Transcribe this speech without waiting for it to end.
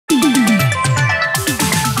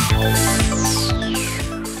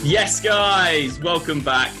Yes, guys, welcome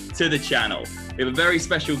back to the channel. We have a very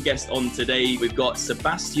special guest on today. We've got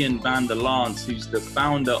Sebastiaan van der Lans, who's the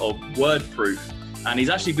founder of WordProof. And he's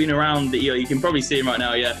actually been around the EOS, you can probably see him right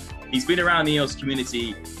now, yeah. He's been around the EOS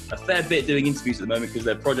community a fair bit doing interviews at the moment because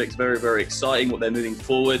their project's very, very exciting, what they're moving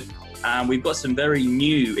forward. And we've got some very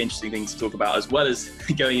new, interesting things to talk about, as well as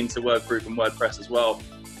going into WordProof and WordPress as well.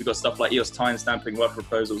 We've got stuff like EOS timestamping, work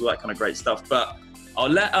proposals, all that kind of great stuff. But I'll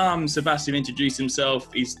let Sebastiaan introduce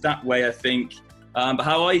himself. He's that way, I think. But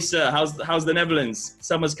how are you, sir? How's the Netherlands?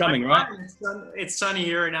 Summer's coming, right? It's sunny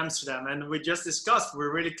here in Amsterdam, and we just discussed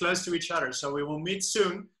we're really close to each other, so we will meet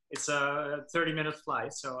soon. It's a 30-minute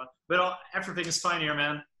flight, so but everything is fine here,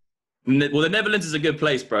 man. Well, the Netherlands is a good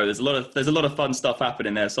place, bro. There's a lot of fun stuff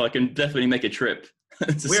happening there, so I can definitely make a trip.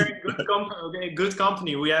 We're in good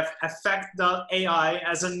company. We have Effect.ai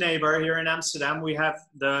as a neighbor here in Amsterdam. We have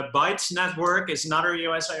the Bytes network, is another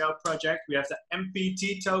EOSIO project. We have the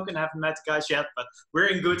MPT token. I haven't met the guys yet, but we're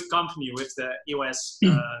in good company with the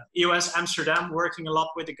EOS Amsterdam, working a lot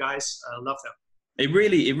with the guys. Love them. It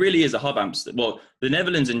really is a hub, Amsterdam. Well, the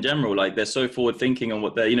Netherlands in general, like they're so forward thinking on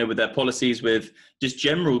what they're, with their policies, with just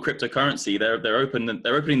general cryptocurrency. They're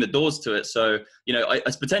opening the doors to it. So,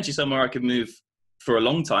 it's potentially somewhere I could move for a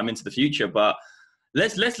long time into the future. But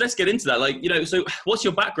let's get into that. Like, so what's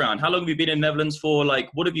your background? How long have you been in the Netherlands for? Like,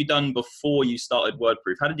 what have you done before you started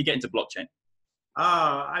WordProof? How did you get into blockchain?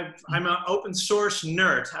 I'm an open source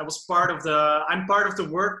nerd. I'm part of the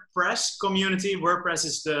WordPress community. WordPress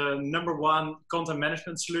is the #1 content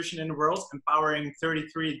management solution in the world, empowering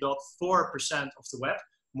 33.4% of the web,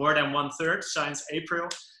 more than 1/3 since April.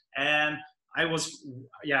 And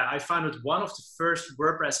I founded one of the first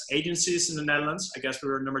WordPress agencies in the Netherlands. I guess we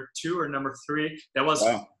were #2 or #3. That was,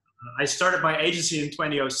 wow. I started my agency in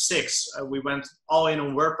 2006. We went all in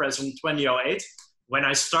on WordPress in 2008. When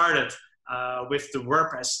I started with the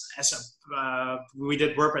WordPress, we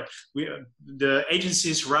did WordPress. The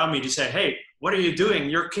agencies around me, they say, "Hey, what are you doing?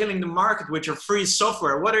 You're killing the market with your free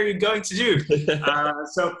software. What are you going to do?"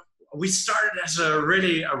 So we started as a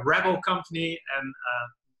rebel company, and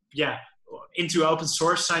into open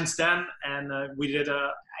source since then, and we did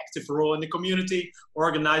an active role in the community,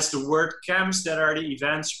 organized the WordCamps, that are the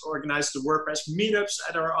events, organized the WordPress meetups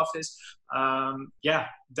at our office.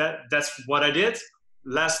 That's what I did.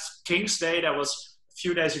 Last King's Day, that was a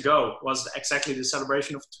few days ago, was exactly the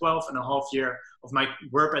celebration of 12.5 years of my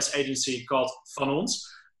WordPress agency called Van Ons.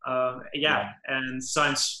 And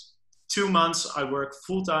since 2 months, I work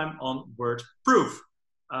full-time on WordProof.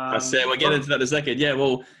 That's it. We'll get into that in a second. Yeah,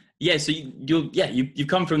 well, yeah, so you've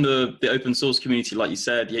come from the open source community, like you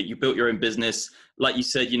said. Yeah, you built your own business. Like you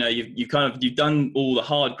said, you've done all the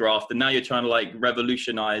hard graft, and now you're trying to like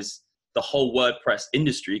revolutionize the whole WordPress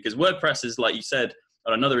industry, because WordPress is, like you said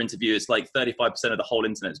on another interview, it's like 35% of the whole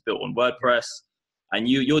internet is built on WordPress, and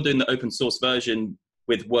you're doing the open source version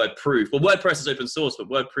with WordProof. Well, WordPress is open source, but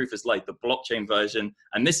WordProof is like the blockchain version,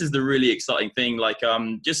 and this is the really exciting thing. Like,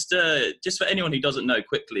 just for anyone who doesn't know,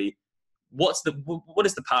 quickly, what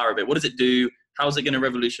is the power of it? What does it do? How is it going to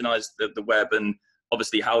revolutionize the web? And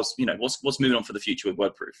obviously, what's moving on for the future with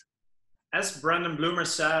WordProof? As Brandon Bloomer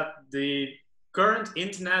said, the current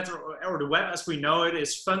internet or the web as we know it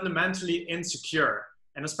is fundamentally insecure.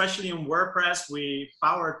 And especially in WordPress, we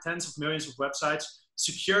power tens of millions of websites.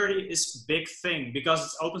 Security is a big thing because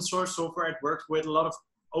it's open source software. It works with a lot of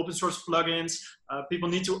open source plugins. People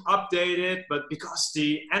need to update it, but because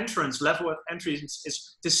the level of entry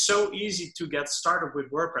is so easy to get started with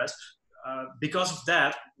WordPress, because of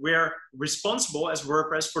that, we're responsible as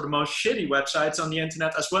WordPress for the most shitty websites on the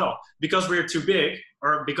internet as well. Because we're too big,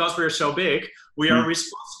 or because we're so big, we are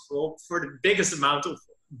responsible for the biggest amount of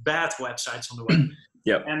bad websites on the web.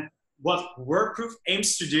 Yep. And what WordProof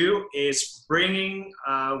aims to do is bringing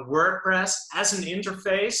WordPress as an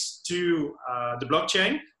interface to the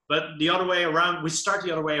blockchain, but the other way around. We start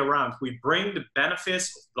the other way around. We bring the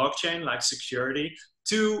benefits of blockchain, like security,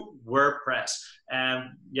 to WordPress.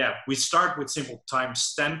 And we start with simple time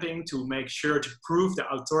stamping to make sure to prove the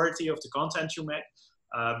authority of the content you make.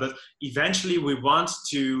 But eventually we want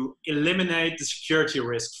to eliminate the security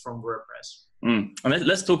risks from WordPress. And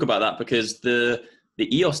let's talk about that, because the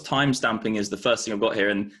EOS timestamping is the first thing I've got here.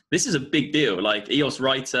 And this is a big deal. Like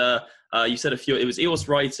EOSwriter, you said it was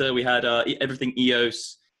EOSwriter. We had everything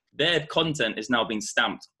EOS. Their content is now being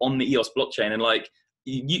stamped on the EOS blockchain. And like,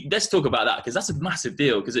 let's talk about that, because that's a massive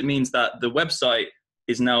deal, because it means that the website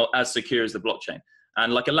is now as secure as the blockchain.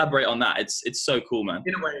 And like, elaborate on that. It's so cool, man.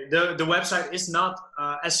 In a way, the website is not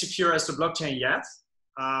as secure as the blockchain yet,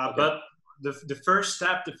 but the first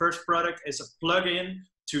step, the first product is a plugin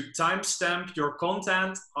to timestamp your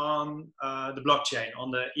content on the blockchain,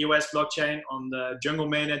 on the EOS blockchain, on the Jungle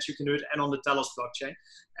mainnet you can do it, and on the Telos blockchain.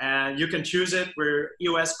 And you can choose it. We're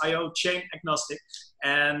EOS IO chain agnostic.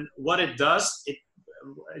 And what it does, it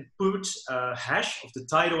puts a hash of the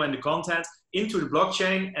title and the content into the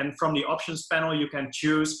blockchain. And from the options panel, you can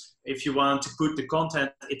choose if you want to put the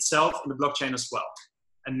content itself in the blockchain as well.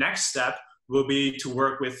 A next step will be to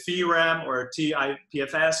work with VRAM or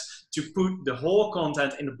TIPFS to put the whole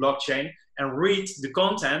content in the blockchain and read the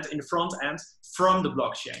content in the front end from the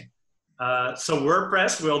blockchain. So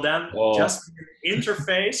WordPress will then just be an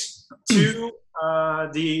interface to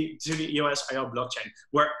the EOS IO blockchain,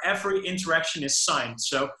 where every interaction is signed.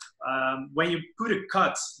 So when you put a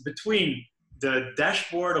cut between the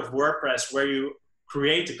dashboard of WordPress, where you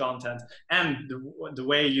create the content, and the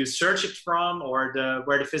way you search it from, or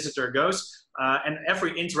where the visitor goes, and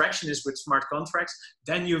every interaction is with smart contracts,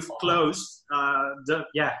 then you've closed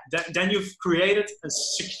then you've created a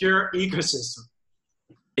secure ecosystem.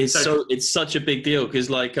 It's such a big deal, because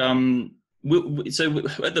like so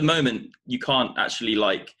at the moment you can't actually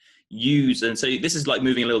like use, and so this is like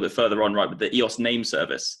moving a little bit further on, right, with the EOS name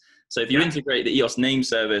service. So if you integrate the EOS name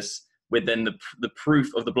service with then the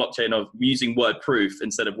proof of the blockchain of using WordProof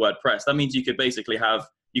instead of WordPress, that means you could basically have,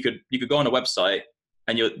 you could go on a website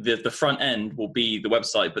and the front end will be the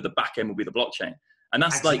website, but the back end will be the blockchain. And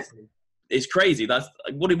that's like, it's crazy. That's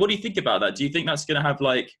what do you think about that? Do you think that's going to have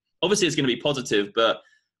like, obviously it's going to be positive, but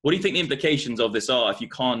what do you think the implications of this are if you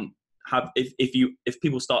can't have, if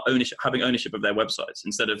people start having ownership of their websites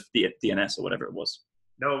instead of the DNS or whatever it was?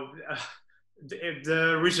 No,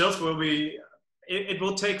 the results will be, it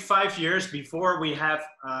will take 5 years before we have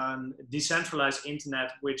decentralized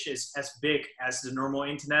internet, which is as big as the normal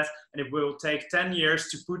internet. And it will take 10 years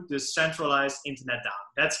to put the centralized internet down.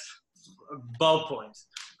 That's a ballpoint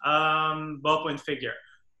figure.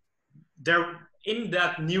 In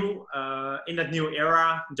that new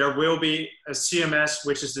era, there will be a CMS,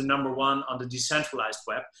 which is the #1 on the decentralized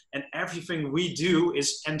web, and everything we do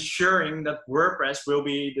is ensuring that WordPress will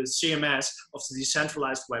be the CMS of the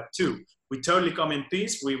decentralized web too. We totally come in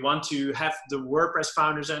peace. We want to have the WordPress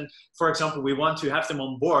founders, and for example, we want to have them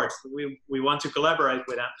on board. We want to collaborate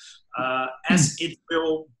with them, as it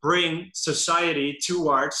will bring society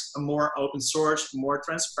towards a more open source, more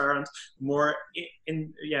transparent, more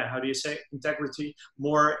integrity,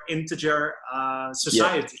 more integer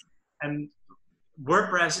society. Yeah. And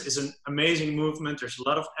WordPress is an amazing movement. There's a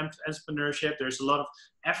lot of entrepreneurship. There's a lot of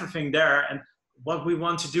everything there. And what we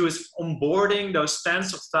want to do is onboarding those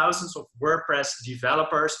tens of thousands of WordPress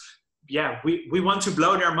developers. Yeah, we want to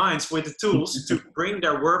blow their minds with the tools to bring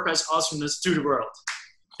their WordPress awesomeness to the world.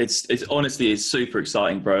 It's honestly, it's super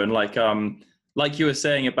exciting, bro. And like you were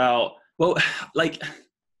saying about, well, like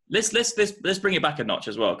let's bring it back a notch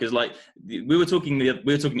as well, because like we were talking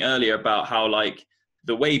earlier about how like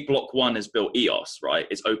the way Block One has built EOS, right?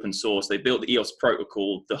 It's open source. They built the EOS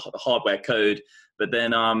protocol, the hardware code, but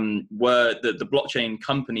then where the blockchain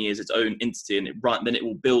company is its own entity, and then it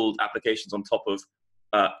will build applications on top of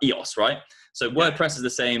EOS, right? So WordPress is the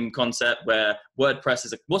same concept, where WordPress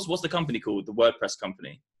is what's the company called? The WordPress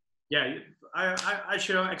company. Yeah, I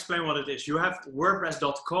should explain what it is. You have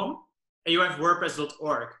WordPress.com and you have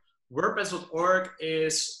WordPress.org. WordPress.org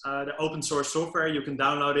is the open source software. You can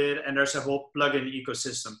download it, and there's a whole plugin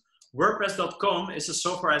ecosystem. WordPress.com is a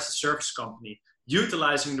software as a service company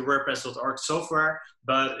utilizing the WordPress.org software,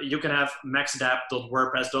 but you can have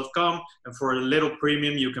maxdApp.wordpress.com, and for a little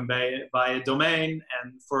premium you can buy a domain,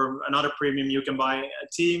 and for another premium you can buy a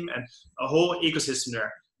theme and a whole ecosystem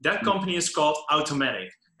there. That company is called Automatic,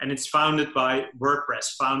 and it's founded by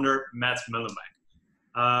WordPress founder Matt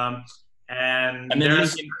Mullenweg. And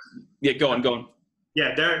there's, go on.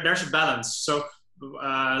 Yeah, there's a balance. So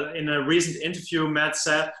in a recent interview, Matt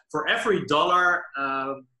said, for every dollar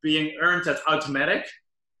being earned at Automatic,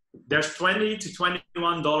 there's $20 to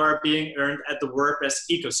 $21 being earned at the WordPress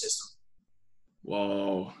ecosystem.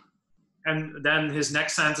 Whoa. And then his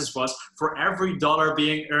next sentence was, for every dollar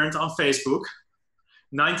being earned on Facebook,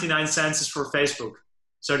 99 cents is for Facebook.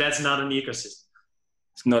 So that's not an ecosystem.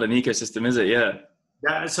 It's not an ecosystem, is it? Yeah.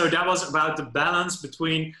 Yeah, so that was about the balance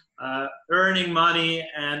between earning money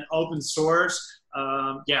and open source.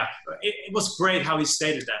 It was great how he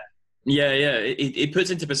stated that. Yeah. It puts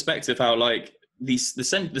into perspective how like the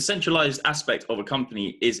centralized aspect of a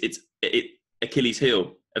company is its Achilles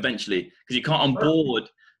heel eventually, because you can't onboard.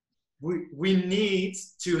 We need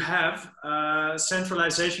to have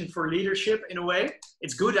centralization for leadership in a way.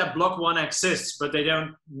 It's good that Block One exists, but they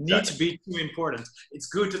don't need to be too important. It's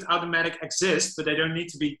good that Automatic exists, but they don't need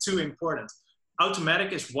to be too important.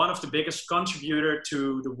 Automatic is one of the biggest contributor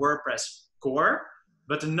to the WordPress core.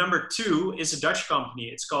 But the number 2 is a Dutch company.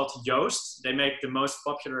 It's called Yoast. They make the most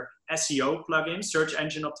popular SEO plugin, search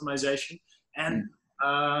engine optimization. And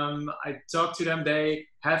I talked to them. They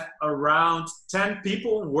have around 10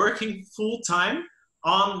 people working full time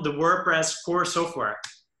on the WordPress core software.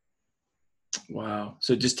 Wow.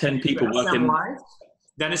 So just 10 people working.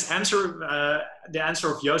 Then his answer, the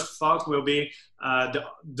answer of Joost Valk will be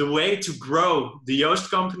the way to grow the Yoast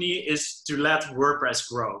company is to let WordPress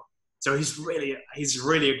grow. So he's really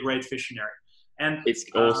a great visionary. And it's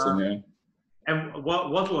awesome, yeah. And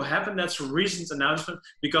what will happen? That's a recent announcement,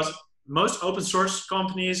 because most open source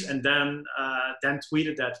companies, and Dan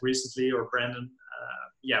tweeted that recently, or Brandon,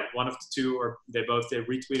 one of the two, or they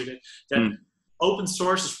retweeted it, that open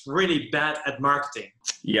source is really bad at marketing.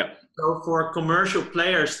 Yeah. So for commercial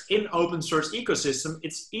players in open source ecosystem,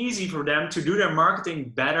 it's easy for them to do their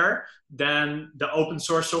marketing better than the open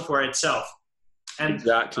source software itself. And,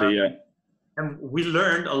 exactly, yeah. And we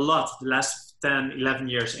learned a lot the last 10, 11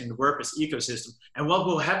 years in the WordPress ecosystem. And what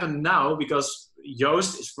will happen now, because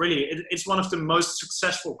Yoast is really, it's one of the most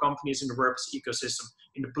successful companies in the WordPress ecosystem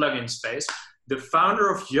in the plugin space. The founder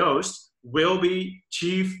of Yoast will be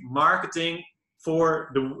chief marketing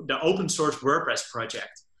for the open source WordPress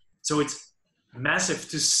project. So it's massive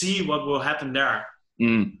to see what will happen there.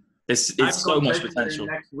 It's so much potential.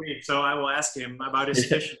 Next week, so I will ask him about his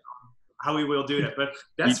vision. How we will do that. But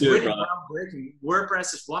that's really groundbreaking.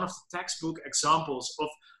 WordPress is one of the textbook examples of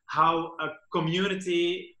how a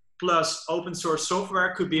community plus open source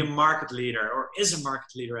software could be a market leader, or is a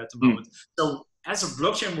market leader at the moment. So as a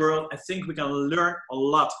blockchain world, I think we can learn a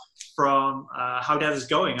lot from how that is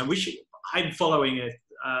going. And I'm following it,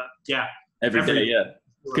 every day, yeah.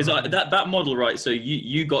 Because that model, right? So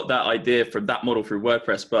you got that idea from that model through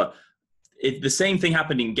WordPress, but the same thing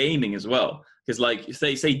happened in gaming as well. Because like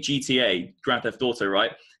say GTA, Grand Theft Auto,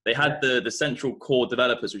 right? They had the central core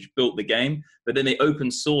developers which built the game, but then they open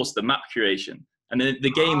sourced the map creation. And then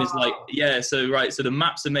the game is like, so the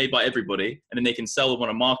maps are made by everybody, and then they can sell them on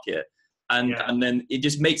a market. And then it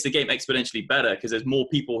just makes the game exponentially better because there's more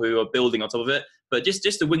people who are building on top of it. But just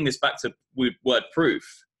to wing this back to WordProof,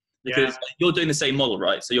 because you're doing the same model,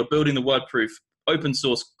 right? So you're building the WordProof open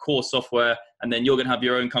source core software, and then you're going to have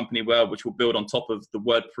your own company which will build on top of the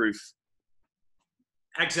WordProof.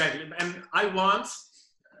 Exactly, and I want.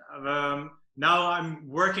 Now I'm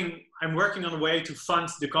working on a way to fund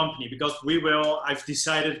the company, because I've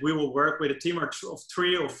decided we will work with a team of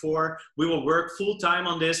 3 or 4. We will work full time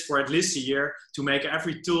on this for at least a year to make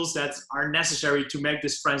every tools that are necessary to make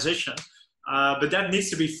this transition. But that needs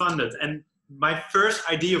to be funded. And my first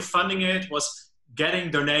idea of funding it was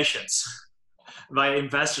getting donations. My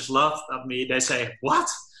investors laughed at me. They say, "What?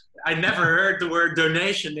 I never heard the word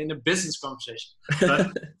donation in a business conversation."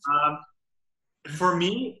 But for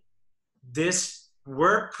me, this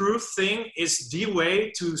WordProof thing is the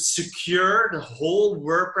way to secure the whole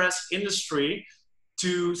WordPress industry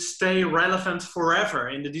to stay relevant forever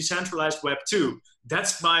in the decentralized Web 2.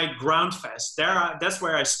 That's my ground fest. That's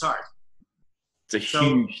where I start. It's a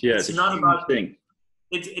huge, it's not about thing.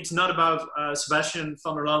 It's not about Sebastiaan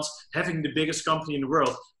van der Lans having the biggest company in the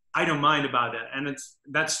world. I don't mind about that, and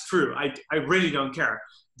that's true. I really don't care.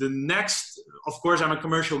 The next, of course, I'm a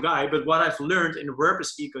commercial guy, but what I've learned in the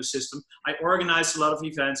WordPress ecosystem, I organized a lot of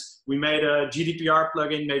events. We made a GDPR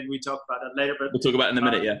plugin. Maybe we talk about that later. But we'll talk about it in a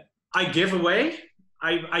minute. Yeah. I give away.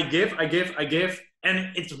 I give, and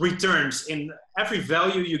it returns. In every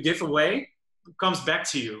value you give away, comes back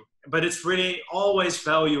to you. But it's really always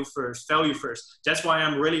value first. That's why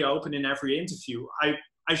I'm really open in every interview.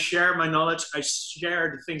 I share my knowledge, I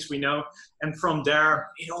share the things we know, and from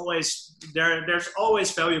there, there's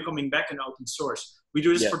always value coming back in open source. We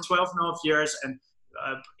do this for 12.5 years, and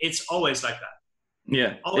it's always like that.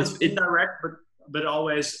 Yeah. Always indirect, but it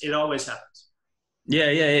always happens. Yeah.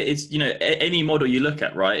 It's, any model you look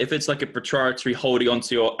at, right? If it's like a proprietary holding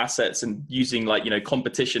onto your assets and using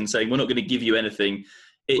competition, saying we're not going to give you anything,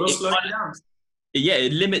 we'll slow it down. Yeah,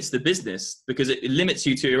 it limits the business because it limits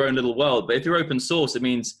you to your own little world. But if you're open source, it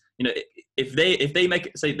means, if they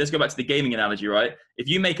make, say, let's go back to the gaming analogy, right? If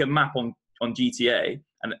you make a map on GTA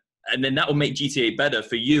and then that will make GTA better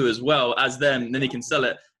for you as well as them, and then they can sell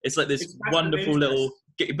it. It's like this wonderful little,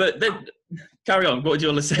 but then carry on. What do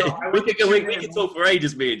you want to say? No, we can talk for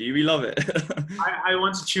ages, me and you. We love it. I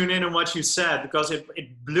want to tune in on what you said because it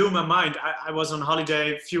blew my mind. I was on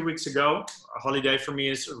holiday a few weeks ago. A holiday for me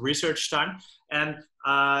is research time. And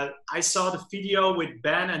I saw the video with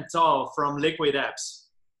Ben and Tal from Liquid Apps.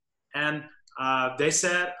 And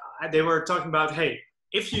they were talking about, hey,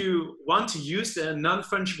 if you want to use the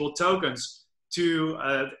non-fungible tokens to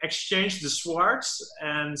exchange the swords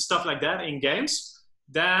and stuff like that in games,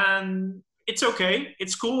 then it's okay.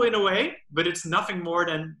 It's cool in a way, but it's nothing more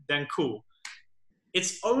than cool.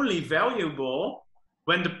 It's only valuable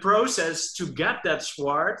when the process to get that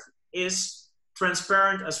sword is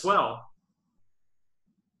transparent as well.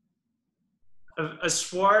 A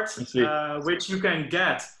sword which you can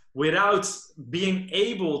get without being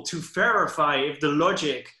able to verify if the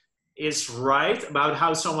logic is right about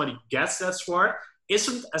how somebody gets that sword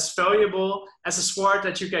isn't as valuable as a sword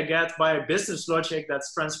that you can get by a business logic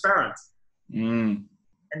that's transparent.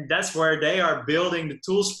 And that's where they are building the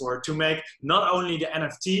tools for, to make not only the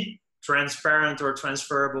NFT transparent or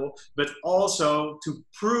transferable, but also to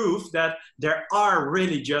prove that there are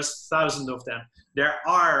really just thousands of them.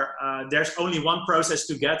 There's only one process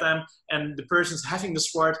to get them, and the person's having the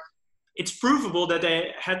sword. It's provable that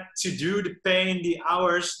they had to do the pain, the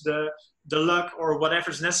hours, the luck, or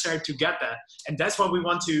whatever's necessary to get that. And that's what we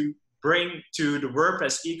want to bring to the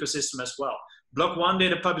WordPress ecosystem as well. Block One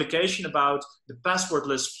did a publication about the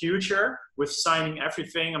passwordless future with signing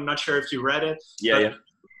everything. I'm not sure if you read it. Yeah.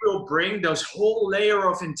 Will bring those whole layer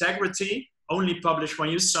of integrity, only publish when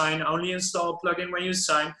you sign, only install a plugin when you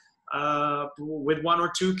sign, with 1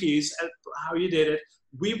 or 2 keys, how you did it.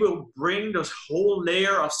 We will bring those whole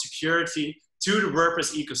layer of security to the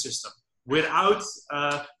WordPress ecosystem without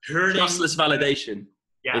hurting. Trustless validation.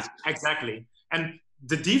 Yeah, exactly. And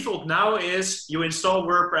the default now is you install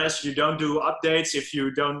WordPress, you don't do updates if you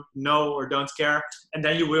don't know or don't care, and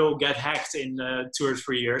then you will get hacked in 2 or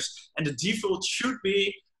 3 years. And the default should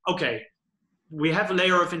be, okay, we have a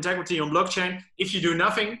layer of integrity on blockchain. If you do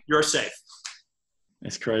nothing, you're safe.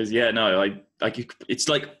 It's crazy. Yeah, no, it's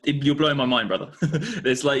like, you're blowing my mind, brother.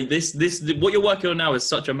 It's like this, what you're working on now is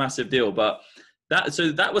such a massive deal, but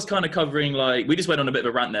that was kind of covering, like, we just went on a bit of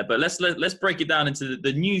a rant there, but let's break it down into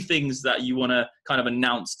the new things that you want to kind of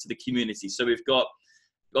announce to the community. So I've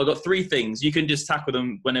got 3 things. You can just tackle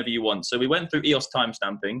them whenever you want. So we went through EOS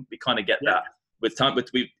timestamping. We kind of get that with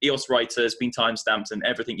EOSwriter has been timestamped and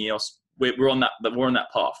everything EOS. We're on that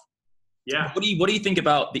path. Yeah. What do you think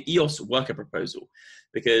about the EOS worker proposal?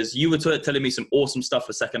 Because you were telling me some awesome stuff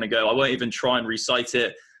a second ago. I won't even try and recite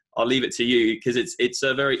it. I'll leave it to you, because it's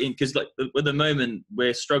a very, because like at the moment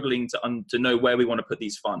we're struggling to know where we want to put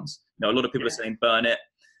these funds. You know, a lot of people are saying burn it.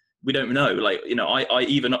 We don't know. Like, you know, I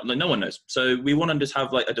even, like, no one knows. So we want to just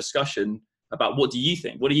have like a discussion about, what do you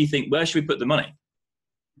think? What do you think? Where should we put the money?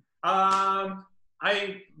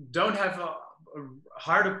 I don't have a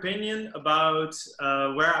hard opinion about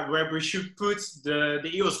where we should put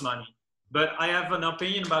the EOS money, but I have an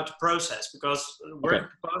opinion about the process, because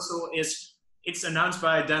work proposal it's announced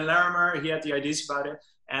by Dan Larimer. He had the ideas about it,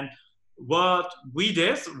 and what we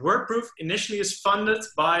did, WordProof initially is funded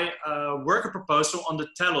by a worker proposal on the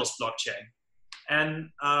Telos blockchain. And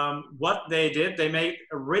what they did, they made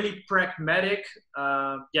a really pragmatic,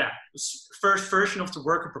 first version of the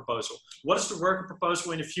worker proposal. What is the worker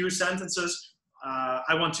proposal in a few sentences?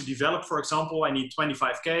 I want to develop, for example, I need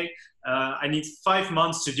 25K. I need 5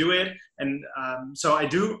 months to do it. And so I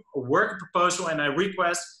do a worker proposal and I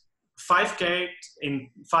request 5K in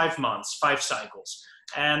 5 months, 5 cycles.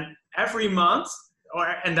 And every month,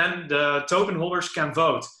 and then the token holders can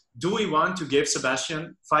vote. Do we want to give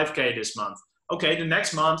Sebastiaan 5K this month? Okay, the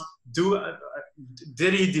next month,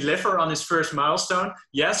 did he deliver on his first milestone?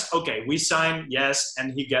 Yes. Okay, we sign yes,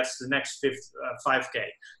 and he gets the next 5K.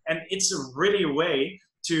 And it's really a way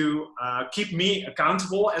to keep me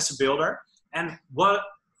accountable as a builder. And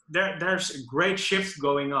there's a great shift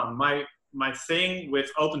going on. My thing with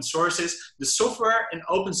open source is the software in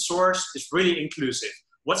open source is really inclusive.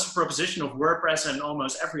 What's the proposition of WordPress and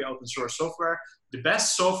almost every open source software? The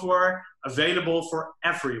best software available for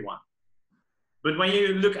everyone. But when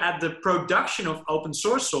you look at the production of open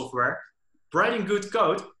source software, writing good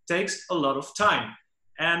code takes a lot of time.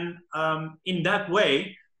 And in that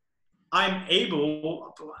way, I'm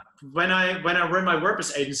able, when I run my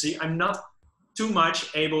WordPress agency, I'm not too much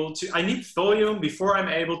able to, I need volume before I'm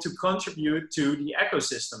able to contribute to the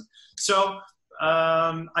ecosystem. So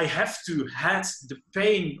I have to have the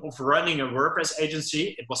pain of running a WordPress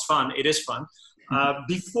agency. It was fun, it is fun.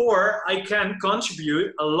 Before I can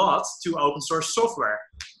contribute a lot to open source software.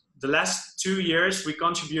 The last 2 years, we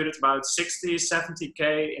contributed about 60,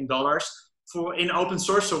 70K in dollars in open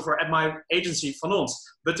source software at my agency, Van Ons.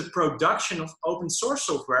 But the production of open source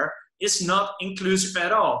software is not inclusive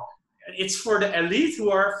at all. It's for the elite who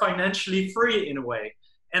are financially free in a way.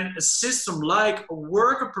 And a system like a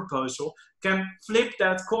worker proposal can flip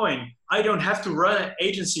that coin. I don't have to run an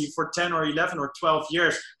agency for 10 or 11 or 12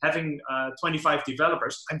 years having 25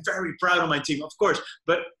 developers. I'm very proud of my team, of course,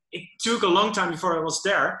 but it took a long time before I was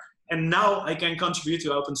there. And now I can contribute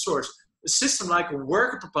to open source. A system like a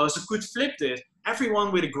worker proposal could flip it.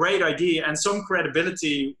 Everyone with a great idea and some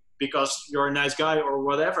credibility because you're a nice guy or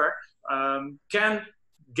whatever, can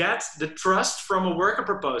get the trust from a worker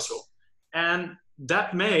proposal. And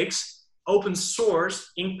that makes open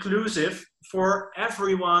source inclusive for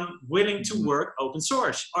everyone willing to work open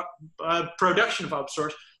source. Production of open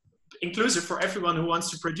source inclusive for everyone who wants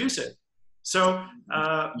to produce it. So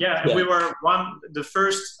we were the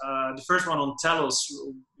first one on Telos,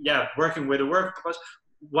 working with a worker proposal.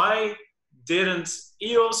 Why didn't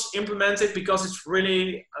EOS implement it? Because it's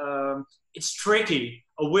really it's tricky.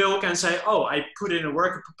 A will can say, oh, I put in a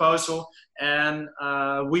worker proposal and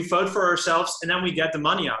we vote for ourselves and then we get the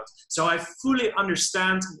money out. So I fully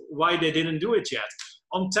understand why they didn't do it yet.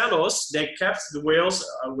 On Telos, they kept the whales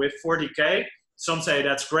with 40K. Some say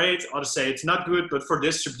that's great, others say it's not good, but for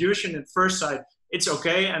distribution at first sight, it's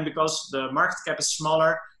okay. And because the market cap is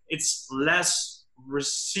smaller, it's less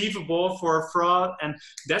receivable for fraud. And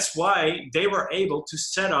that's why they were able to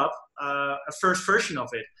set up a first version of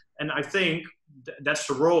it. And I think that's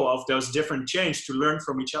the role of those different chains, to learn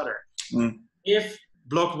from each other. If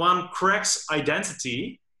block one cracks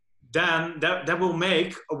identity, then that will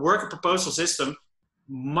make a worker proposal system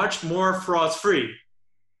much more fraud-free.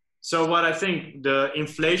 So what I think, the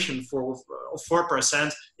inflation for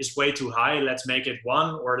 4% is way too high. Let's make it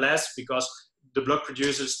 1 or less, because the block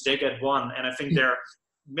producers, they get 1. And I think they're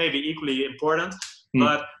maybe equally important.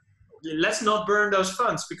 But let's not burn those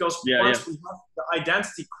funds, because once we have the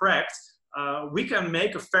identity cracked, we can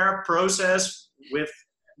make a fair process with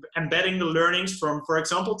embedding the learnings from, for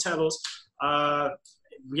example, Telos.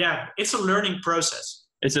 It's a learning process.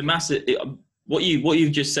 It's a massive, what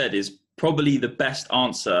you've just said is probably the best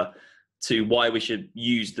answer to why we should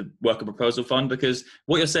use the worker proposal fund, because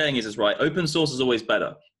what you're saying is right, open source is always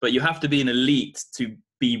better, but you have to be an elite to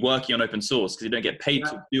be working on open source, because you don't get paid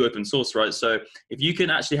to do open source, right? So if you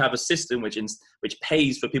can actually have a system which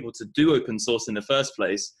pays for people to do open source in the first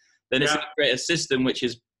place, then it's going to create a system which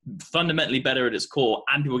is fundamentally better at its core,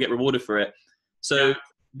 and people get rewarded for it. So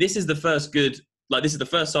this is the first this is the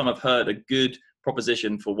first time I've heard a good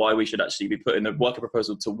proposition for why we should actually be putting the worker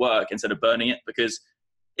proposal to work instead of burning it, because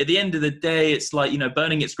at the end of the day, it's like,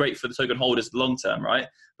 burning it's great for the token holders long term, right?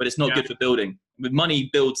 But it's not good for building. With money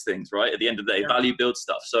builds things, right? At the end of the day, value builds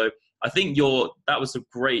stuff. So I think that was a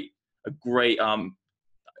great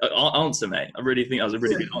answer, mate. I really think that was a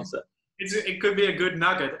really good answer. It could be a good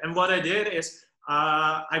nugget. And what I did is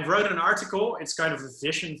I wrote an article. It's kind of a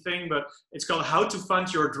vision thing, but it's called How to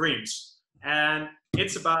Fund Your Dreams. And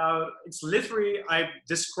it's literally, I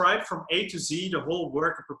described from A to Z the whole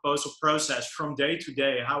worker proposal process from day to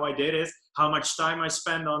day, how I did it, how much time I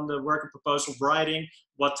spent on the worker proposal writing,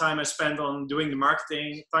 what time I spent on doing the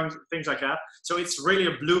marketing, things like that. So it's really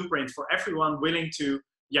a blueprint for everyone wanting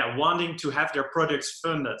to have their projects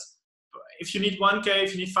funded. If you need 1K,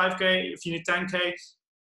 if you need 5K, if you need 10K,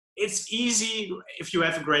 it's easy if you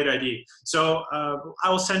have a great idea. So I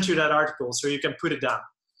will send you that article so you can put it down.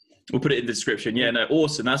 We'll put it in the description. Yeah, no,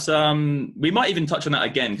 awesome. That's we might even touch on that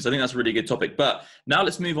again, because I think that's a really good topic. But now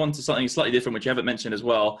let's move on to something slightly different, which you haven't mentioned as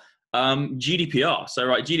well. GDPR. So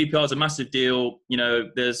GDPR is a massive deal.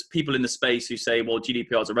 There's people in the space who say, well,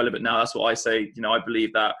 GDPR is irrelevant now. That's what I say. I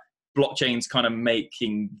believe that blockchain's kind of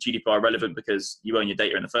making GDPR relevant because you own your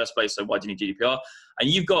data in the first place. So why do you need GDPR? And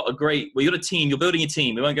you've got you've got a team. You're building a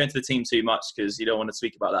team. We won't go into the team too much because you don't want to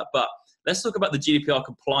speak about that. But let's talk about the GDPR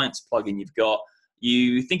compliance plugin you've got.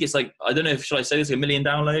 You think it's like, I don't know, should I say this, 1 million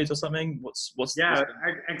downloads or something? What's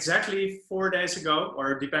exactly 4 days ago,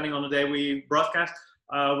 or depending on the day we broadcast,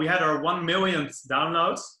 we had our 1 millionth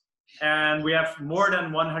download, and we have more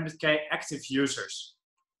than 100K active users.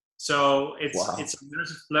 So it's a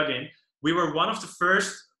massive plugin. We were one of the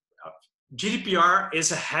first. GDPR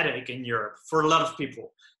is a headache in Europe for a lot of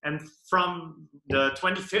people. And from the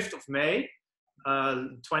 25th of May,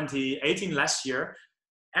 2018, last year,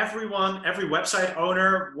 every website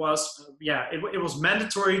owner was, it was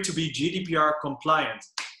mandatory to be GDPR compliant,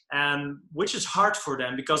 and which is hard for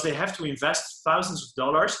them because they have to invest thousands of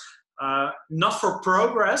dollars, not for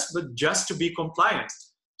progress, but just to be compliant.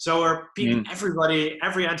 So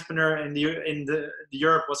every entrepreneur in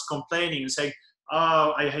Europe was complaining and saying,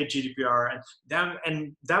 oh, I hate GDPR.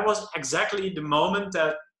 And that was exactly the moment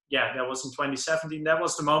that was in 2017. That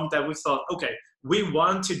was the moment that we thought, okay, we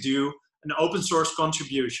want to do an open source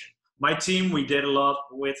contribution. My team, we did a lot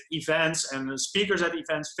with events and speakers at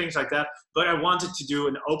events, things like that, but I wanted to do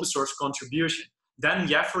an open source contribution. Then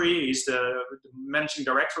Jeffrey, he's the managing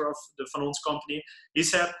director of the Van Ons company, he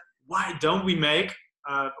said, why don't we make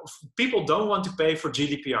people don't want to pay for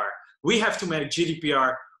GDPR. We have to make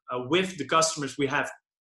GDPR with the customers we have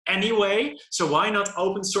anyway. So why not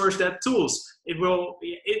open source that tools?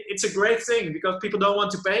 It's a great thing because people don't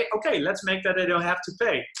want to pay. Okay, let's make that they don't have to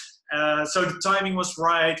pay. So the timing was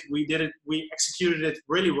right. We did it. We executed it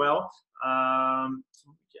really well.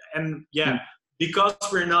 And yeah, because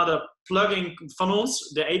we're not a plugin, Van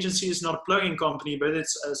Ons, the agency is not a plugin company, but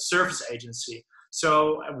it's a service agency.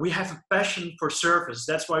 So we have a passion for service.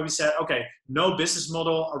 That's why we said, okay, no business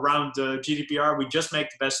model around the GDPR. We just make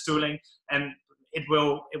the best tooling, and it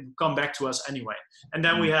will come back to us anyway. And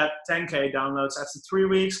then we had 10K downloads after 3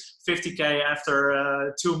 weeks, 50K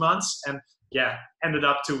after 2 months, and yeah, ended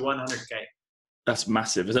up to 100K. That's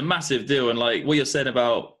massive. It's a massive deal. And like what you're saying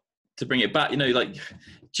about, to bring it back, you know, like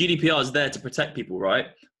GDPR is there to protect people, right?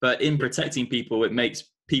 But in protecting people, it makes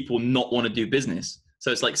people not want to do business. So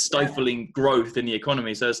it's like stifling growth in the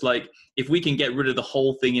economy. So it's like, if we can get rid of the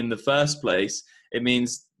whole thing in the first place, it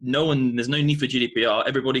means there's no need for GDPR.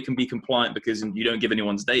 Everybody can be compliant because you don't give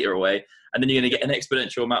anyone's data away. And then you're going to get an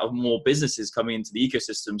exponential amount of more businesses coming into the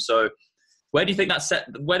ecosystem. So where do you think that's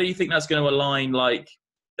going to align? Like,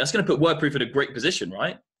 that's going to put WordProof in a great position,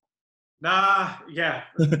 right? Yeah.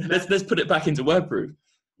 let's put it back into WordProof.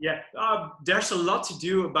 Yeah, there's a lot to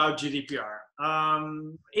do about GDPR.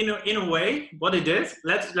 In a way, what it did,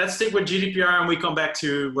 let's stick with GDPR and we come back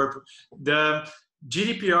to WordProof. The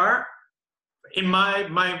GDPR, in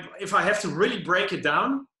my if I have to really break it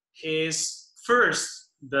down, is first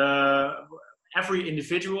every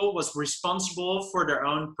individual was responsible for their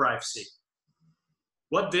own privacy.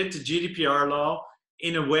 What did the GDPR law?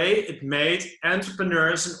 In a way, it made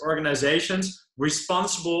entrepreneurs and organizations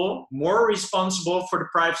more responsible for the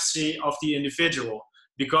privacy of the individual,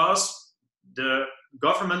 because the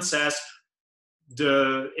government says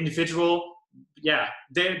the individual,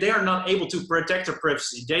 they are not able to protect their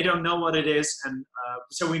privacy. They don't know what it is, and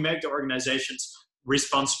so we make the organizations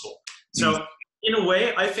responsible. So in a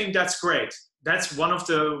way, I think that's great. That's one of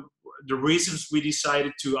the reasons we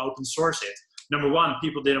decided to open source it. Number one,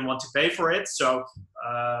 people didn't want to pay for it, so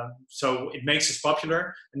it makes us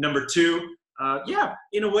popular. And number two,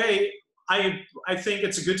 in a way, I think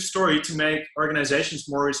it's a good story to make organizations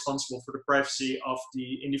more responsible for the privacy of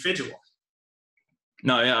the individual.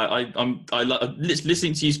 No, yeah, I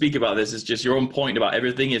listening to you speak about this is just, you're on point about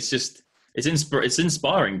everything. It's just, it's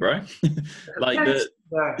inspiring, bro. Like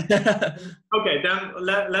Okay, then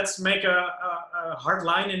let's make a hard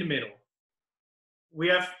line in the middle. We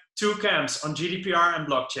have two camps on GDPR and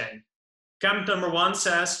blockchain. Camp number one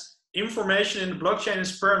says information in the blockchain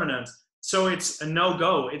is permanent, so it's a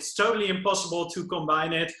no-go. It's totally impossible to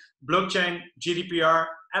combine it. Blockchain, GDPR,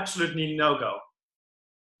 absolutely no-go.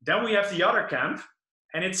 Then we have the other camp,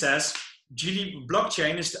 and it says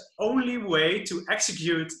blockchain is the only way to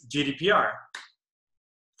execute GDPR.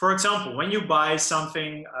 For example, when you buy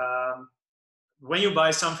something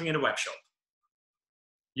in a web shop,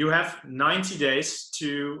 you have 90 days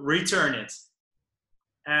to return it.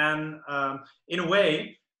 And in a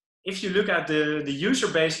way, if you look at the user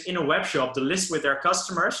base in a web shop, the list with their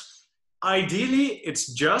customers, ideally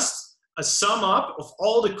it's just a sum up of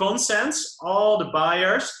all the consents, all the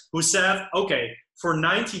buyers who said, okay, for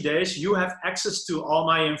 90 days, you have access to all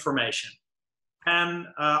my information. And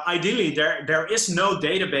ideally, there is no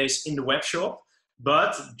database in the web shop,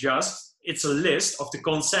 but just it's a list of the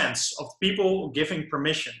consents of people giving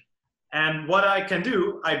permission. And what I can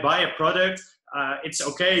do, I buy a product. It's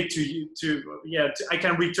okay I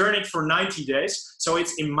can return it for 90 days. So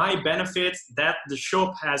it's in my benefit that the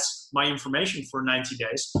shop has my information for 90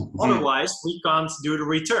 days. Otherwise, we can't do the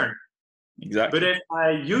return. Exactly. But if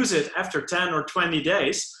I use it after 10 or 20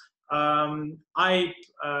 days, I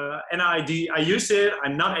use it,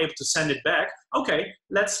 I'm not able to send it back. Okay,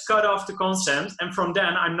 let's cut off the consent. And from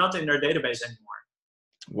then, I'm not in their database anymore.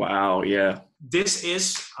 Wow, yeah. This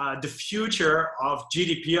is the future of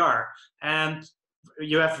GDPR. And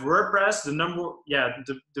you have WordPress,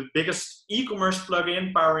 the biggest e-commerce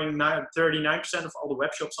plugin powering 39% of all the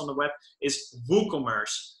web shops on the web is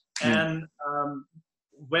WooCommerce. And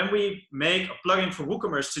when we make a plugin for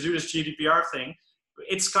WooCommerce to do this GDPR thing,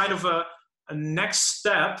 it's kind of a next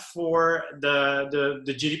step for the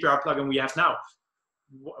GDPR plugin we have now.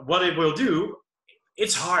 What it will do,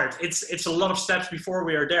 it's hard. It's a lot of steps before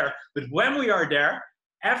we are there. But when we are there,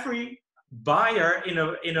 every buyer in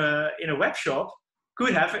a web shop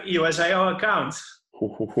could have an EOSIO account.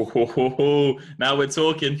 Now we're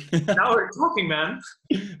talking. Now we're talking, man.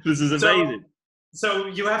 This is amazing. So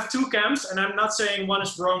you have two camps, and I'm not saying one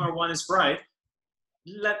is wrong or one is right.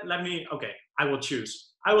 Okay, I will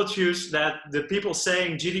choose. I will choose that the people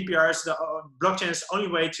saying GDPR is the blockchain is the only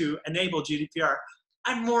way to enable GDPR.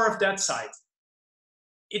 I'm more of that side.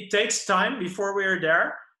 It takes time before we're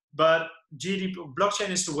there, but blockchain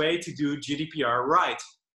is the way to do GDPR right.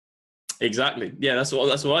 Exactly. Yeah, that's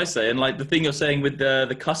what I say. And like the thing you're saying with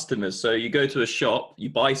the customers, so you go to a shop,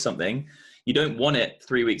 you buy something, you don't want it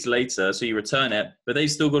 3 weeks later, so you return it, but they've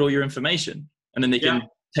still got all your information, and then they can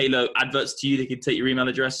tailor adverts to you. They can take your email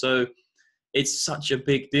address. So it's such a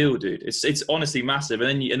big deal, dude. It's honestly massive.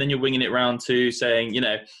 And then you're winging it around to saying, you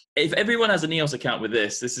know, if everyone has an EOS account with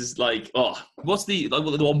this is like, what's the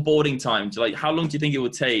onboarding time? Like, how long do you think it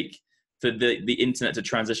would take for the internet to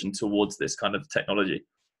transition towards this kind of technology?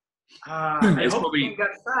 I hope we can get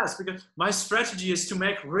fast, because my strategy is to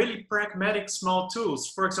make really pragmatic small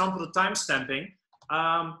tools. For example, the timestamping.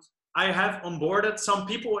 I have onboarded some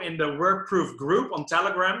people in the WordProof group on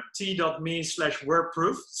Telegram,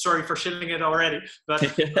 t.me/WordProof. Sorry for shilling it already, but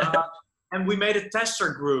and we made a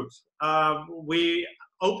tester group. We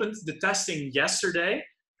opened the testing yesterday.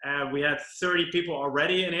 We had 30 people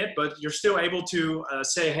already in it, but you're still able to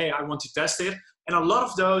say, hey, I want to test it. And a lot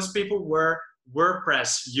of those people were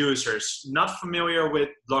WordPress users, not familiar with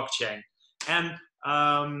blockchain. And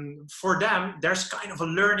for them, there's kind of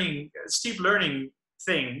a steep learning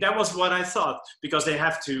thing. That was what I thought, because they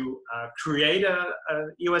have to create a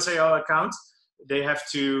EOSIO account, they have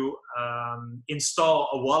to install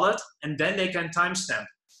a wallet, and then they can timestamp.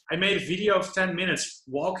 I made a video of 10 minutes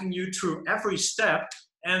walking you through every step,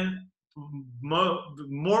 and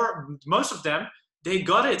most of them, they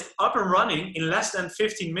got it up and running in less than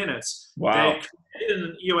 15 minutes. Wow. They created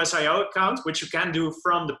an EOSIO account, which you can do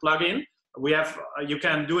from the plugin. We have, you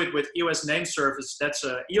can do it with EOS name service. That's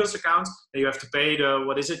an EOS account. You have to pay the,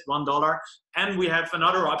 $1. And we have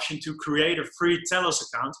another option to create a free Telos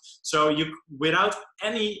account. So you, without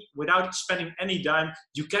spending any dime,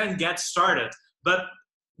 you can get started. But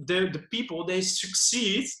the people, they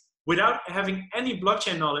succeed without having any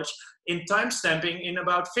blockchain knowledge in timestamping in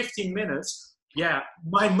about 15 minutes. Yeah,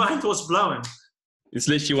 my mind was blown. It's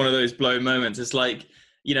literally one of those blown moments. It's like,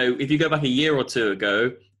 you know, if you go back a year or two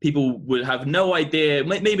ago, people would have no idea,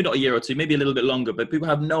 maybe not a year or two, maybe a little bit longer, but people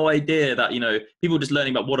have no idea that, you know, people just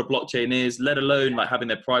learning about what a blockchain is, let alone like having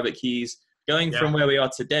their private keys, going from where we are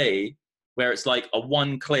today, where it's like a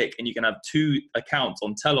one click and you can have 2 accounts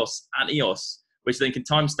on Telos and EOS, which then can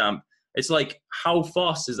timestamp. It's like, how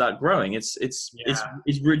fast is that growing? It's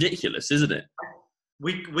ridiculous, isn't it?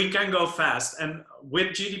 We can go fast. And with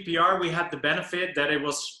GDPR, we had the benefit that it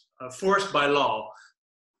was forced by law.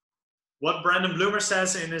 What Brandon Bloomer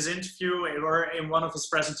says in his interview or in one of his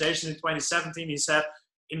presentations in 2017, he said,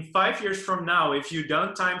 in 5 years from now, if you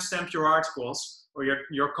don't timestamp your articles or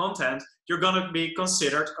your content, you're going to be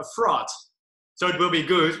considered a fraud. So it will be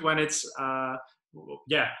good when it's,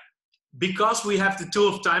 because we have the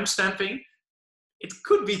tool of timestamping, it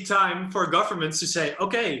could be time for governments to say,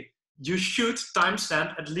 okay, you should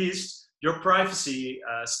timestamp at least your privacy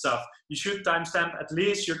stuff. You should timestamp at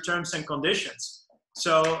least your terms and conditions.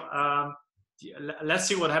 So let's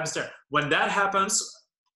see what happens there. When that happens,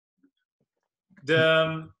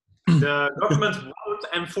 the government won't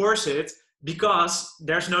enforce it, because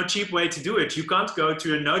there's no cheap way to do it. You can't go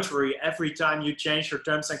to a notary every time you change your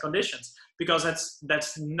terms and conditions, because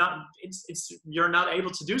you're not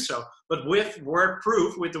able to do so. But with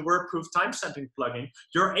WordProof, with the WordProof timestamping plugin,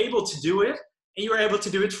 you're able to do it, and you're able to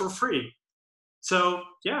do it for free. So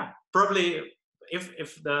yeah, probably.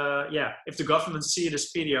 If the government see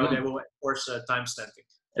this video, they will enforce timestamping.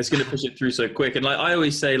 It's going to push it through so quick. And like I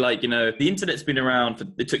always say, like, you know, the internet's been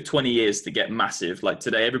around it took 20 years to get massive. Like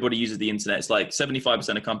today, everybody uses the internet. It's like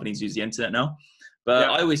 75% of companies use the internet now. But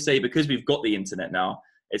I always say, because we've got the internet now,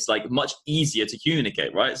 it's like much easier to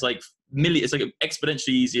communicate, right? It's like exponentially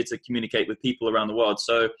easier to communicate with people around the world.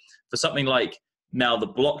 So for something like now the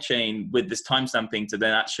blockchain with this timestamping to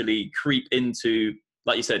then actually creep into,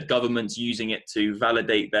 like you said, governments using it to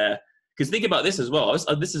validate because think about this as well.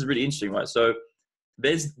 This is really interesting, right? So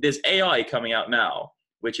there's AI coming out now,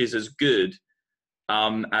 which is as good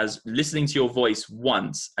as listening to your voice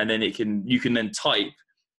once, and then you can then type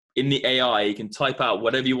in the AI, you can type out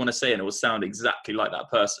whatever you want to say and it will sound exactly like that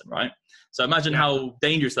person, right? So imagine how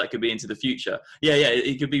dangerous that could be into the future. Yeah,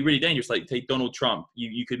 it could be really dangerous. Like take Donald Trump.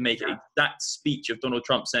 You could make an exact speech of Donald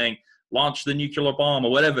Trump saying, launch the nuclear bomb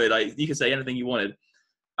or whatever. Like you could say anything you wanted.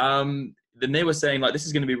 Then they were saying like, this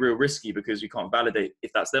is going to be real risky because you can't validate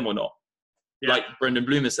if that's them or not. Yeah. Like Brendan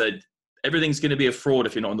Bloomer said, everything's going to be a fraud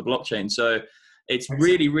if you're not on the blockchain. So it's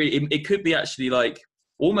really, it could be actually like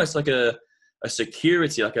almost like a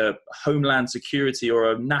security, like a homeland security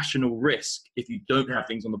or a national risk if you don't have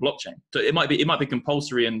things on the blockchain. So it might be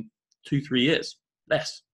compulsory in 2-3 years,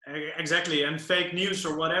 less. Exactly, and fake news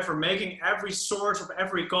or whatever, making every source of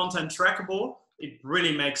every content trackable, it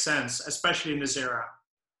really makes sense, especially in this era.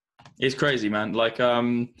 It's crazy, man. Like,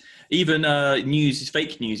 even news is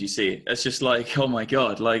fake news. You see, it's just like, oh my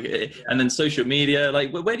god. Like, and then social media.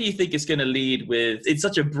 Like, where do you think it's going to lead with? It's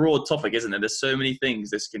such a broad topic, isn't it? There's so many things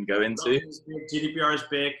this can go into. GDPR is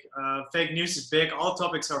big. Fake news is big. All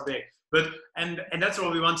topics are big. But and that's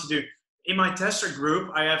what we want to do. In my tester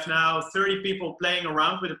group, I have now 30 people playing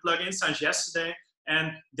around with the plugin since yesterday,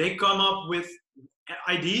 and they come up with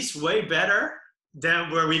ideas way better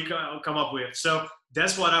than where we come up with. So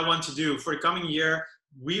that's what I want to do. For the coming year,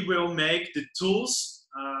 we will make the tools.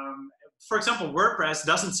 For example, WordPress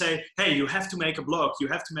doesn't say, hey, you have to make a blog, you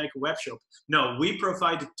have to make a web shop. No, we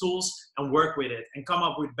provide the tools and work with it and come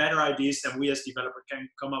up with better ideas than we as developers can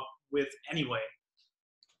come up with anyway.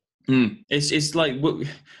 It's like,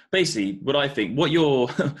 basically what I think, what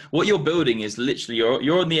you're building is literally,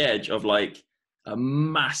 you're on the edge of like a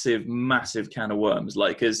massive can of worms.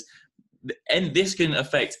 Like, because and this can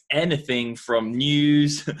affect anything from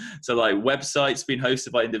news to like websites being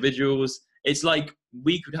hosted by individuals. It's like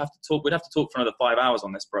we'd have to talk for another 5 hours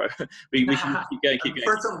on this, bro. we can keep going.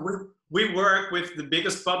 First of all, we work with the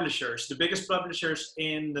biggest publishers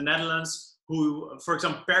in the Netherlands, who, for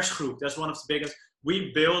example, Persgroep, that's one of the biggest.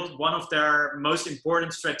 We built one of their most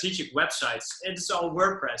important strategic websites. It's all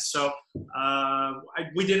WordPress. So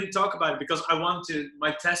we didn't talk about it because I want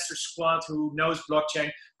my tester squad who knows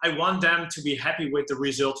blockchain, I want them to be happy with the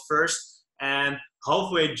result first. And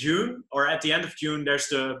halfway June, or at the end of June, there's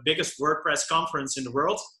the biggest WordPress conference in the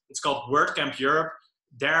world. It's called WordCamp Europe.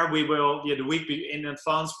 There we will, the week in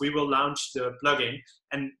advance, we will launch the plugin.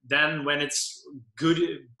 And then when it's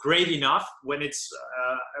great enough, when it's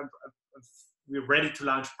we're ready to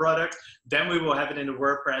launch product, then we will have it in the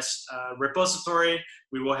WordPress repository.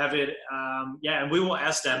 We will have it, and we will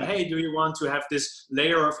ask them, hey, do you want to have this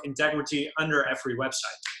layer of integrity under every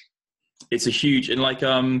website? It's a huge, and like,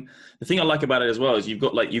 the thing I like about it as well is you've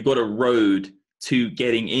got a road to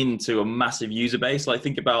getting into a massive user base. Like,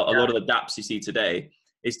 think about a lot of the dApps you see today.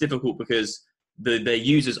 It's difficult because their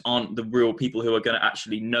users aren't the real people who are going to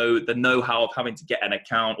actually know the know-how of having to get an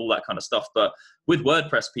account, all that kind of stuff. But with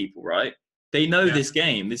WordPress people, right? They know this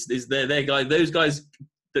game. This is their guy. Those guys,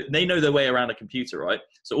 they know their way around a computer, right?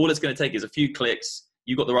 So all it's going to take is a few clicks.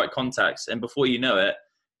 You've got the right contacts, and before you know it,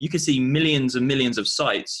 you can see millions and millions of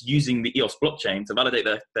sites using the EOS blockchain to validate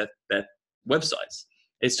their websites.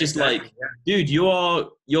 It's just like, dude,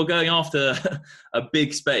 you're going after a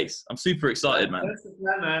big space. I'm super excited, man. That's the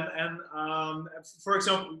plan, man. And for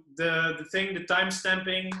example, the time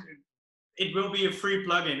stamping, it will be a free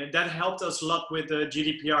plugin, and that helped us a lot with the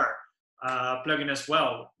GDPR. Plugin as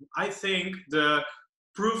well. I think the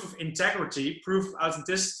proof of integrity, proof of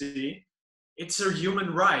authenticity, it's a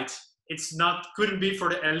human right. Couldn't be for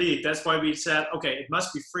the elite. That's why we said, okay, it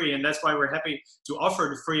must be free, and that's why we're happy to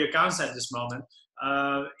offer the free accounts at this moment.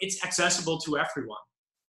 It's accessible to everyone.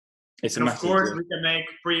 And of course, we can make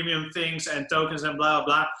premium things and tokens and blah,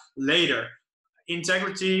 blah, later.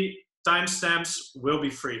 Integrity, timestamps will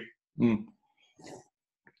be free.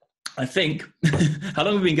 I think, how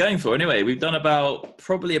long have we been going for? Anyway, we've done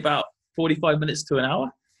probably about 45 minutes to an hour.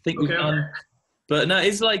 I think we've done, but no,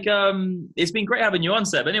 it's like, it's been great having you on,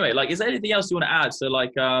 Seb. Anyway, like, is there anything else you want to add? So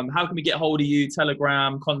like, how can we get hold of you,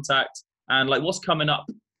 Telegram, contact, and like what's coming up,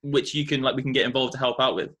 which we can get involved to help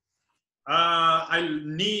out with? I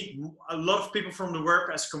need a lot of people from the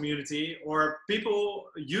WordPress community or people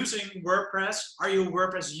using WordPress. Are you a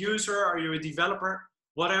WordPress user? Are you a developer?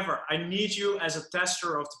 Whatever, I need you as a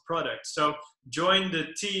tester of the product. So join the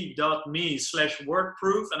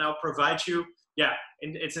t.me/WordProof and I'll provide you,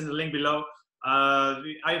 it's in the link below. I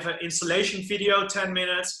have an installation video, 10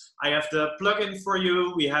 minutes. I have the plugin for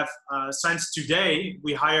you. We have, since today,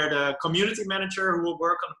 we hired a community manager who will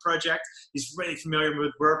work on the project. He's really familiar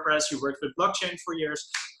with WordPress. He worked with blockchain for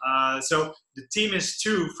years. So the team is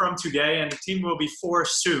 2 from today and the team will be 4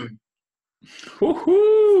 soon.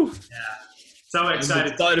 Woohoo! Yeah. So excited!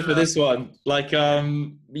 I'm excited for this one. Like,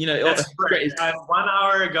 that's great. 1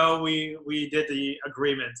 hour ago, we did the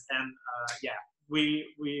agreement, and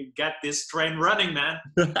we get this train running, man.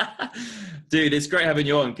 Dude, it's great having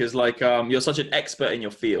you on because, like, you're such an expert in your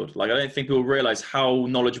field. Like, I don't think people realize how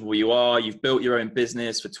knowledgeable you are. You've built your own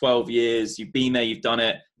business for 12 years. You've been there. You've done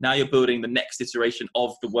it. Now you're building the next iteration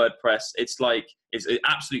of the WordPress. It's like, it's an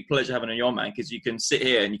absolute pleasure having you on, man, because you can sit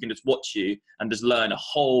here and you can just watch you and just learn a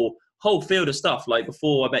whole field of stuff. Like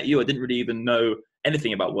before I met you, I didn't really even know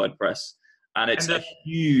anything about WordPress. and it's And a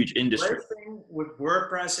huge the industry. great thing with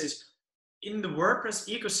WordPress is in the WordPress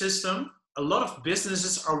ecosystem, a lot of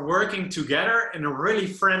businesses are working together in a really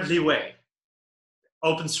friendly way.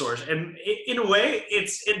 Open source, and in a way,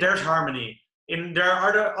 there's harmony. There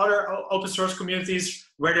are other open source communities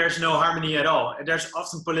where there's no harmony at all, and there's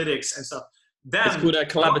often politics and stuff. Then It's called a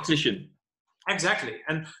collaboration. Exactly,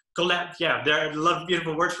 and collab. Yeah, there are a lot of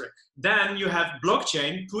beautiful words for it. Then you have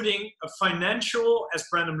blockchain putting a financial, as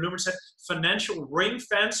Brandon Bloomer said, financial ring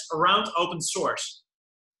fence around open source.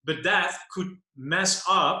 But that could mess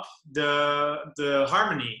up the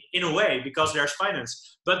harmony in a way because there's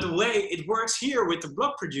finance. But the way it works here with the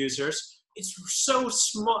block producers, it's so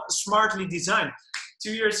smartly designed.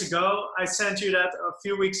 2 years ago, I sent you that a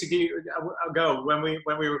few weeks ago when we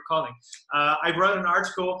were calling. I wrote an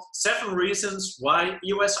article, 7 reasons why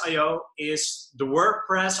EOS.io is the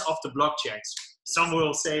WordPress of the blockchains. Some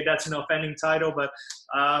will say that's an offending title, but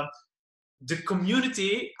the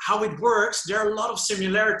community, how it works, there are a lot of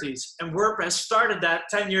similarities, and WordPress started that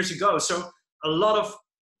 10 years ago. So a lot of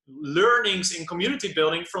learnings in community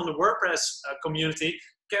building from the WordPress community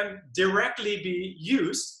can directly be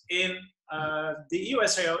used in the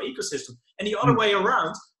EOS.io ecosystem. And the other way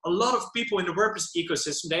around, a lot of people in the WordPress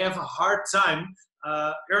ecosystem, they have a hard time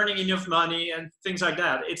earning enough money and things like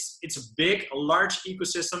that. It's a large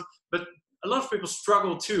ecosystem, but a lot of people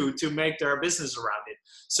struggle too to make their business around it.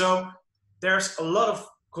 So there's a lot of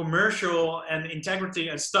commercial and integrity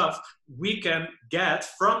and stuff we can get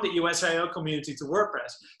from the EOS.io community to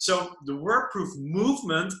WordPress. So the WordProof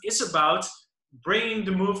movement is about bringing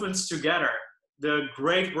the movements together, the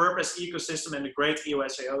great WordPress ecosystem and the great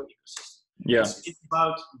EOS.io ecosystem. Yeah. It's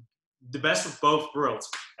about the best of both worlds.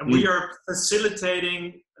 And we are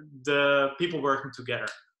facilitating the people working together.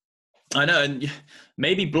 I know, and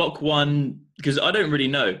maybe Block One, because I don't really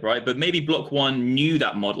know, right? But maybe Block One knew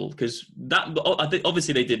that model, because I think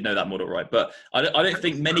obviously they did know that model, right? But I don't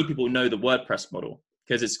think many people know the WordPress model,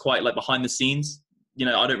 because it's quite like behind the scenes. You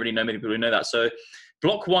know, I don't really know many people who know that. So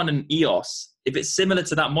Block One and EOS, if it's similar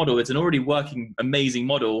to that model, it's an already working, amazing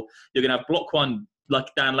model. You're going to have Block One,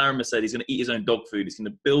 like Dan Larimer said, he's going to eat his own dog food. He's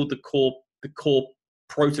going to build the core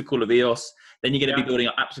protocol of EOS. Then you're going to be building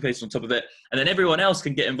an application on top of it. And then everyone else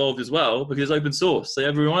can get involved as well because it's open source. So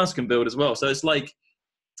everyone else can build as well. So it's like,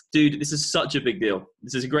 dude, this is such a big deal.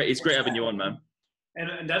 It's great having you on, man.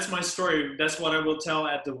 And that's my story. That's what I will tell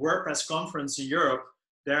at the WordPress conference in Europe.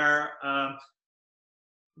 There,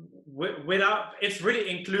 it's really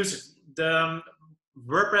inclusive. The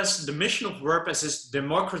mission of WordPress is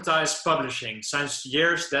democratize publishing. Since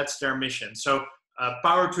years, that's their mission. So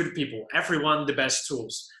power to the people, everyone the best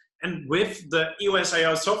tools. And with the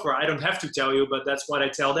EOS.io software, I don't have to tell you, but that's what I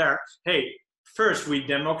tell there. Hey, first we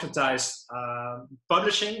democratize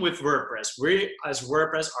publishing with WordPress. We, as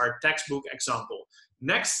WordPress, are a textbook example.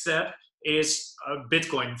 Next step is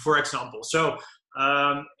Bitcoin, for example. So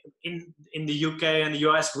in the UK and the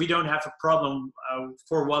US, we don't have a problem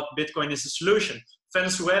for what Bitcoin is a solution.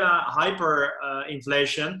 Venezuela,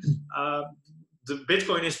 hyperinflation, the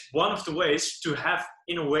Bitcoin is one of the ways to have,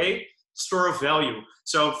 in a way, store of value.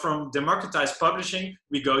 So from democratized publishing,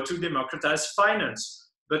 we go to democratized finance.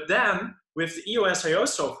 But then with the EOS.io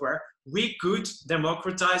software, we could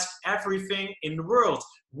democratize everything in the world,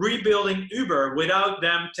 rebuilding Uber without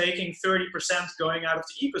them taking 30% going out of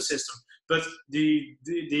the ecosystem. But the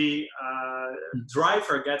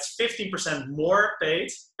driver gets 15% more paid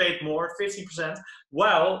more, 15%,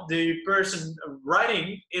 while the person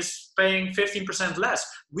writing is paying 15% less.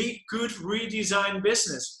 We could redesign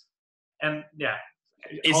business. And yeah,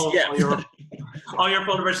 all your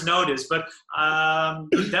followers know this, but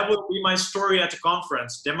that will be my story at the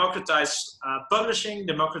conference. Democratize publishing,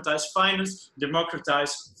 democratize finance,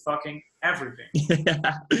 democratize fucking everything.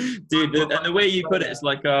 Dude, and the way you put it, it's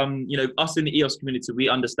like, you know, us in the EOS community, we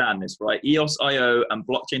understand this, right? EOS.io and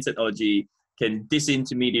blockchain technology can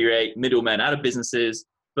disintermediate middlemen out of businesses.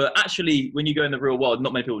 But actually, when you go in the real world,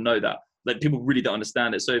 not many people know that. Like, people really don't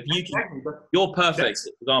understand it. So if you can, you're perfect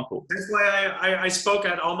example. That's why I spoke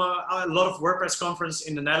at a lot of WordPress conference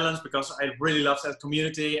in the Netherlands, because I really love that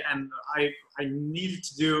community, and I needed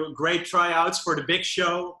to do great tryouts for the big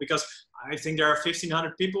show, because I think there are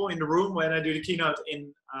 1,500 people in the room when I do the keynote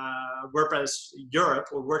in WordPress Europe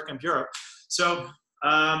or WordCamp Europe. So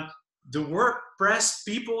the WordPress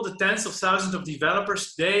people, the tens of thousands of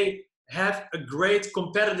developers, they have a great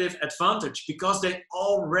competitive advantage because they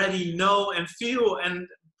already know and feel and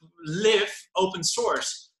live open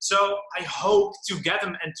source. So I hope to get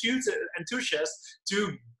them enthusiastic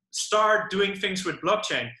to start doing things with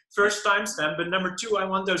blockchain. First timestamp, but number two, I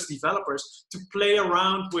want those developers to play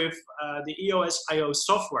around with the EOS.io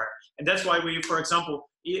software And that's why we, for example,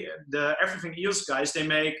 the Everything EOS guys, they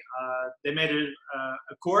made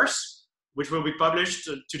a course which will be published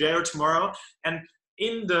today or tomorrow. And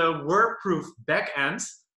in the WordProof backend,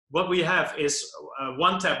 what we have is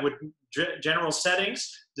one tab with general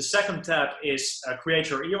settings. The second tab is create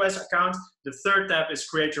your EOS account. The third tab is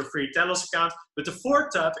create your free Telos account. But the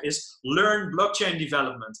fourth tab is learn blockchain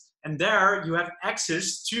development. And there you have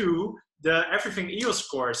access to the Everything EOS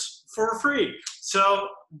course for free. So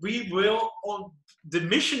we will, the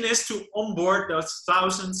mission is to onboard those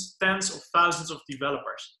thousands, tens of thousands of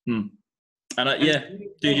developers. And yeah,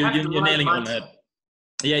 dude, you're nailing it on the head.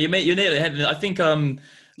 Yeah, you're nailing it on the head. I think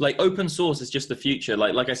like open source is just the future.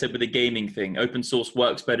 Like I said with the gaming thing, open source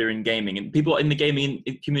works better in gaming, and people in the gaming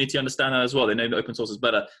community understand that as well. They know that open source is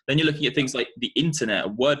better. Then you're looking at things like the internet,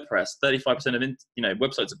 WordPress. 35% of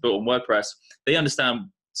websites are built on WordPress. They understand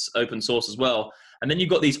open source as well. And then you've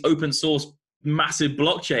got these open source massive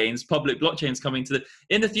blockchains, public blockchains coming to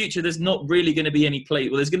in the future. There's not really going to be any play.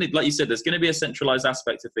 Well, there's going to, like you said, there's going to be a centralized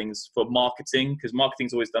aspect of things for marketing, because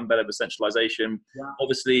marketing's always done better with centralization. Yeah.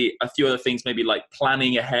 Obviously a few other things, maybe like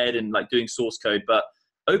planning ahead and like doing source code, but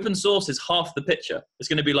open source is half the picture. It's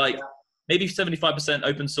going to be like maybe 75%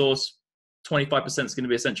 open source, 25% is going to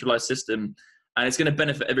be a centralized system, and it's going to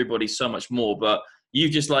benefit everybody so much more. But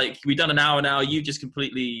you've just we've done an hour now. You've just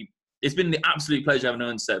completely, it's been the absolute pleasure having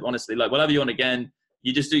known Seb, honestly. Like, whatever you on again,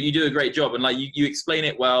 you do a great job. And like, you explain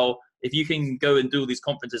it well. If you can go and do all these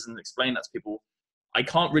conferences and explain that to people, I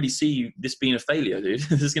can't really see this being a failure, dude.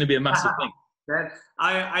 This is going to be a massive thing.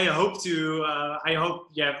 I hope,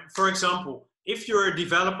 for example, if you're a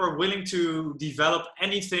developer willing to develop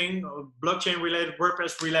anything blockchain related,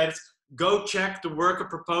 WordPress related, go check the worker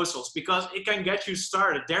proposals, because it can get you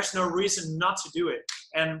started. There's no reason not to do it.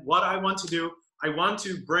 And what I want to do, I want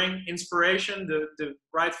to bring inspiration, the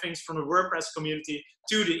right things from the WordPress community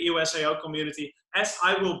to the EOSAO community, as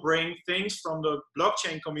I will bring things from the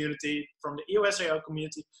blockchain community, from the EOSAO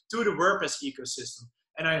community to the WordPress ecosystem.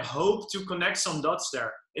 And I hope to connect some dots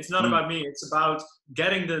there. It's not about me. It's about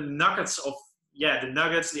getting the nuggets of,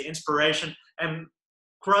 the inspiration, and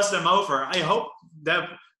cross them over. I hope that,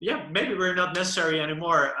 maybe we're not necessary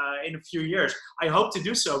anymore in a few years. I hope to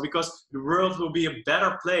do so, because the world will be a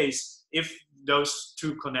better place if those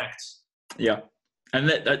two connect. Yeah, and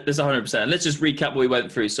that's 100%. Let's just recap what we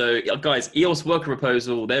went through. So guys, EOS worker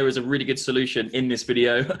proposal, there is a really good solution in this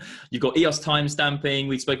video. You've got EOS timestamping.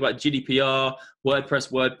 We spoke about GDPR,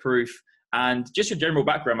 WordPress, WordProof, and just your general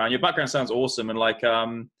background, man. Your background sounds awesome. And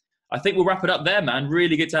I think we'll wrap it up there, man.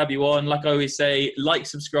 Really good to have you on. Like I always say, like,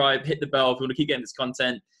 subscribe, hit the bell if you want to keep getting this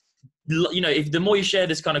content. If the more you share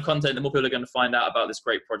this kind of content, the more people are going to find out about this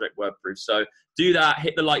great project, WordProof. So do that,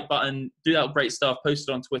 hit the like button, do that great stuff, post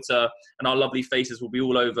it on Twitter, and our lovely faces will be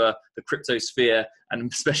all over the crypto sphere,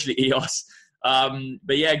 and especially EOS.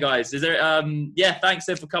 But yeah, guys, is there, thanks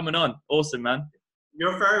Ed for coming on. Awesome, man.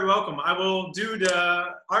 You're very welcome. I will do the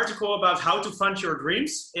article about how to fund your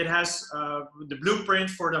dreams. It has the blueprint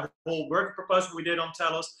for the whole work proposal we did on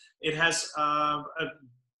Telos. It has a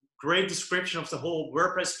great description of the whole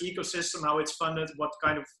WordPress ecosystem, how it's funded, what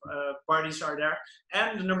kind of parties are there.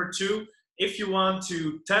 And number 2, if you want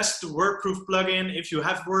to test the WordProof plugin, if you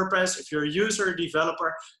have WordPress, if you're a user or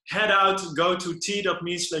developer, head out, go to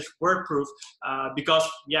t.me/WordProof, because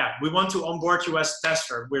we want to onboard you as a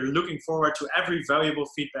tester. We're looking forward to every valuable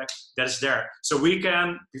feedback that is there. So we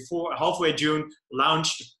can, before halfway June,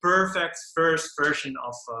 launch the perfect first version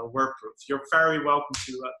of WordProof. You're very welcome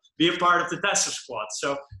to be a part of the tester squad.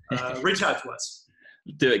 So reach out to us.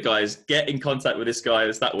 Do it, guys. Get in contact with this guy.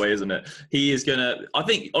 It's that way, isn't it? He is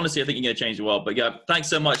honestly, I think you're going to change the world. But yeah, thanks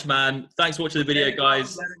so much, man. Thanks for watching the video,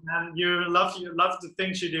 guys. You love the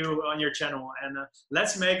things you do on your channel, and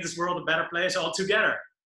let's make this world a better place all together.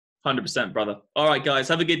 100%, brother. All right, guys.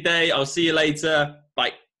 Have a good day. I'll see you later.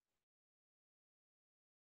 Bye.